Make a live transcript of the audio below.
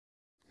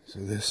So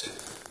this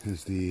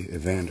is the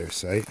Evander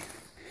site.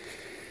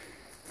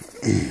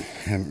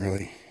 Haven't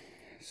really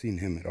seen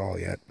him at all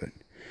yet, but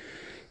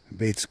the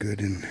bait's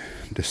good and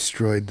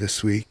destroyed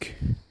this week.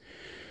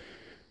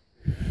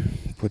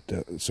 Put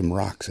some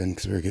rocks in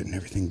because we were getting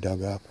everything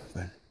dug up,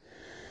 but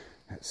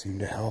that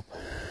seemed to help.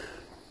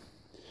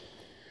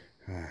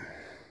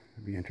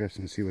 It'd be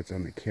interesting to see what's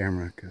on the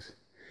camera because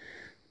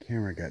the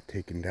camera got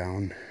taken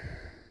down.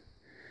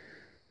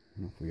 I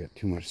don't know if we got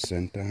too much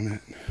scent on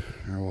it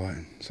or what.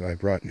 So I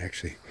brought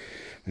actually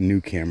a new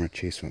camera.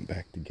 Chase went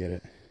back to get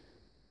it.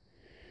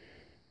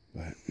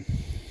 But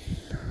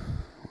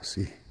we'll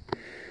see.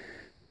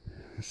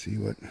 Let's see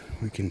what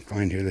we can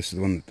find here. This is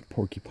the one that the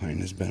porcupine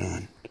has been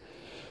on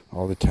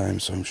all the time.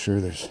 So I'm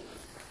sure there's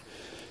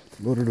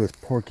loaded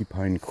with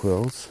porcupine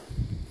quills.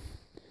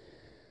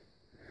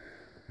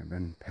 I've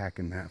been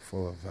packing that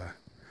full of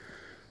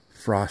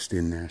frost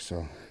in there,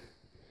 so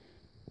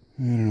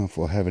I don't know if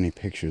we'll have any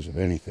pictures of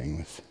anything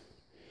with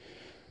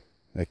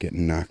that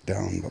getting knocked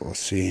down, but we'll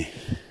see.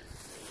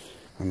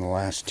 On the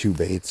last two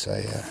baits,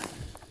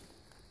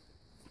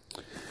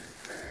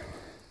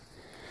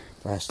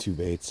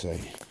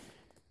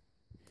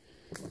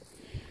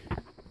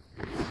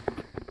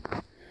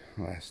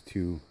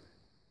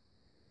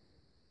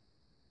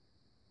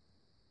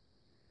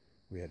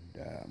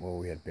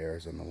 we had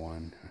bears on the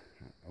one.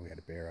 We had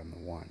a bear on the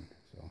one,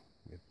 so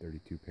we had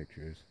 32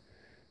 pictures.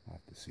 I'll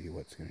have to see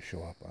what's going to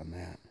show up on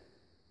that.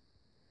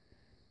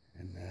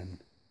 And then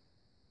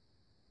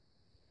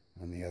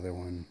on the other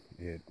one,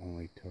 it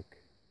only took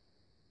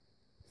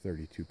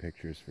 32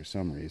 pictures for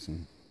some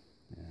reason.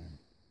 And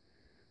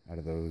out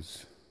of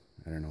those,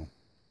 I don't know.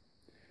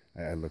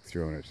 I looked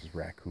through and it's just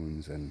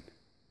raccoons and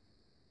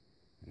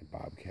a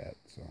bobcat.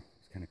 So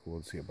it's kind of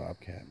cool to see a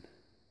bobcat.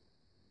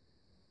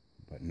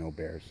 But no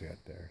bears yet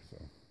there, so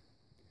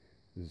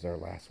this is our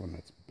last one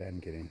that's been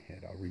getting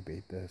hit. I'll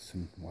rebait this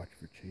and watch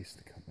for Chase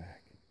to come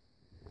back.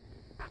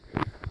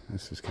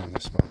 This is kind of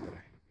the spot that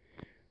I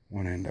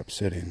want to end up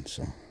sitting,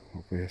 so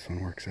hopefully this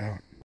one works out.